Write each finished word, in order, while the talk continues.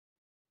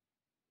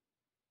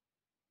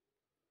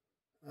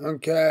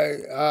Okay,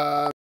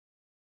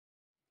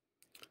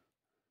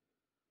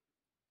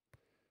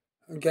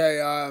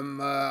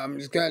 I'm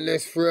just gonna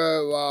list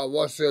through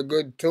what's the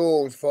good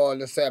tools for,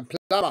 let's say, a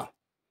plumber.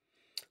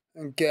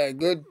 Okay,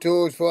 good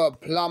tools for a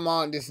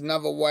plumber. This is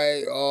another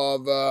way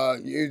of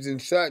using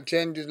search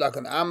engines like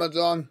on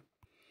Amazon.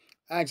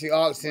 Actually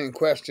asking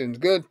questions.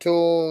 Good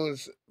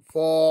tools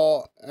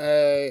for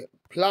a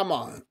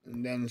plumber.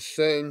 And then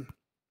soon.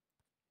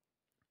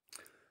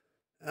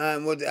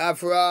 And what's it have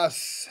for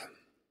us?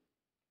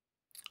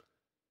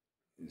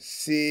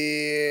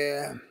 See,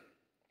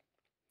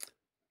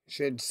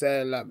 should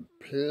say like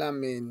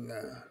plumbing.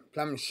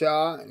 Plumbing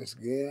shot. It's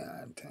good.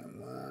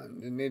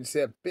 They need to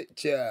see a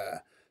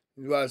picture.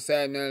 As well as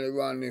saying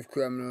earlier on, if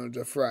criminals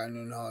are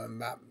threatening home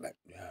back.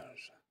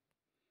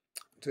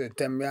 To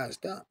 10 minutes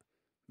start.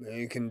 But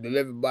you can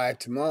deliver by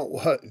tomorrow.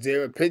 What?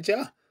 Zero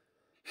picture?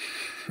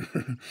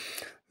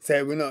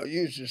 Say we're not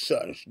used to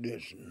such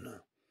this.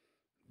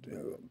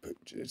 Zero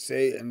picture.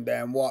 See, and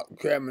then what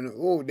criminal?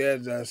 Oh,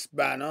 there's a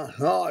spanner.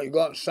 Oh, you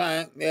got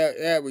sank.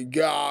 There we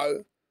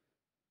go.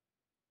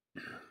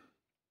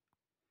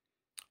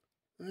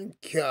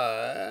 Okay.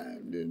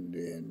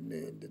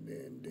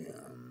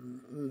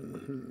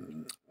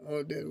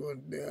 Oh, that was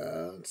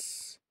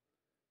this.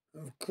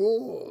 Of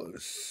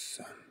course.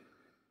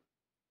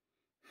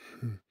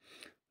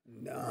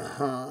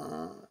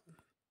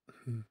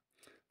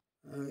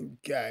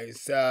 Okay,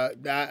 so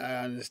that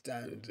I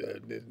understand.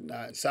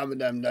 Some of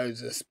them,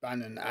 those are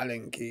spanning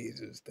Allen keys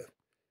and stuff.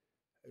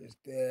 It's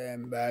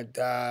them, but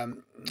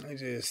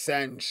it's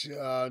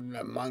essential,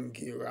 the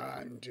monkey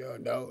ranch,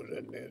 those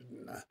are this.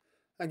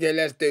 Okay,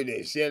 let's do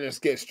this. Yeah, let's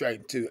get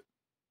straight to it.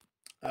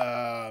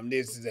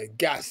 This is a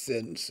gas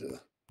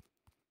sensor.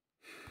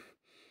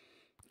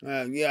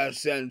 Gas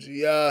sensor,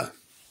 yeah.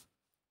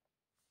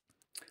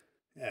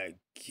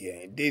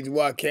 Okay, these are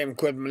what came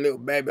across my little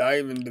baby. I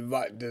even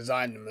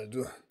designed them as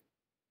well.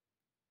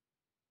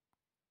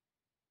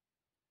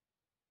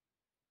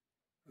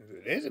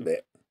 It is a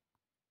bit.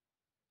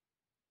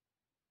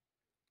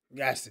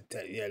 Gas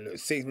detector, yeah, look,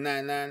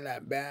 $6.99,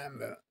 not bad,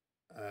 but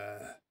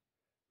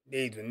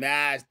these were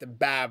nice, the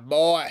bad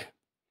boy.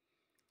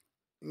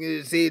 You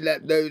can see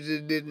that those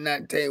did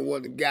not take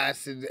what the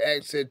gas is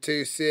extra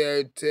 2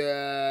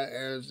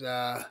 CO2 is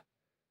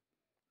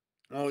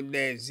on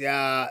this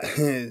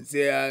it's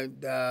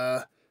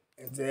the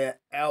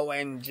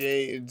LNG,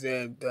 it's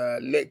the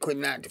liquid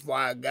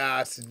nitrified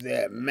gas, it's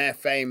the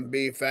methane,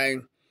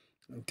 butane.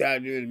 I'm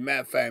telling you,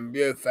 methane,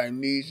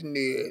 butane, these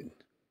needed.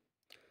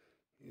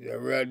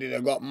 I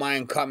got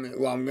mine coming.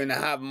 Well, I'm gonna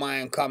have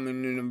mine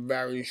coming in a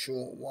very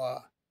short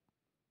while.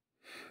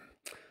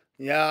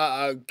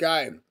 Yeah,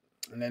 okay.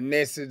 And then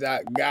this is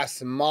that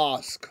gas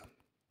mask.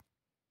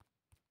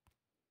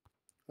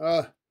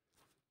 So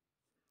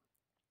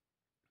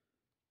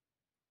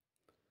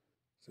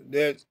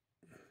there's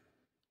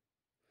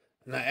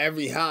now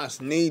every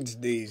house needs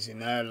these,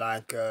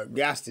 like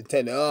gas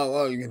detector.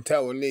 Oh, you can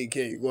tell what leak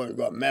here. You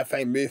got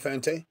methane,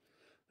 butane too.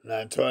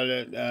 Like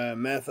toilet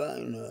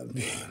methane,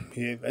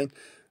 butane.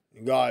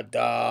 You got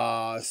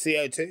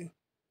CO2,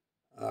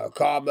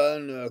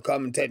 carbon.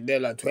 Carbon detector, they're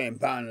like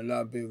 £20. A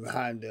lot of people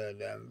had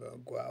them for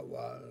quite a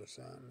while or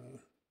something.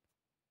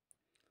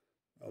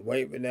 I'll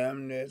wait for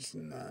them, this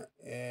and that.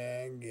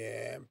 Yeah,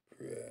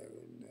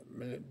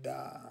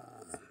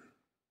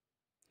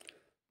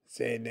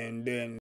 say then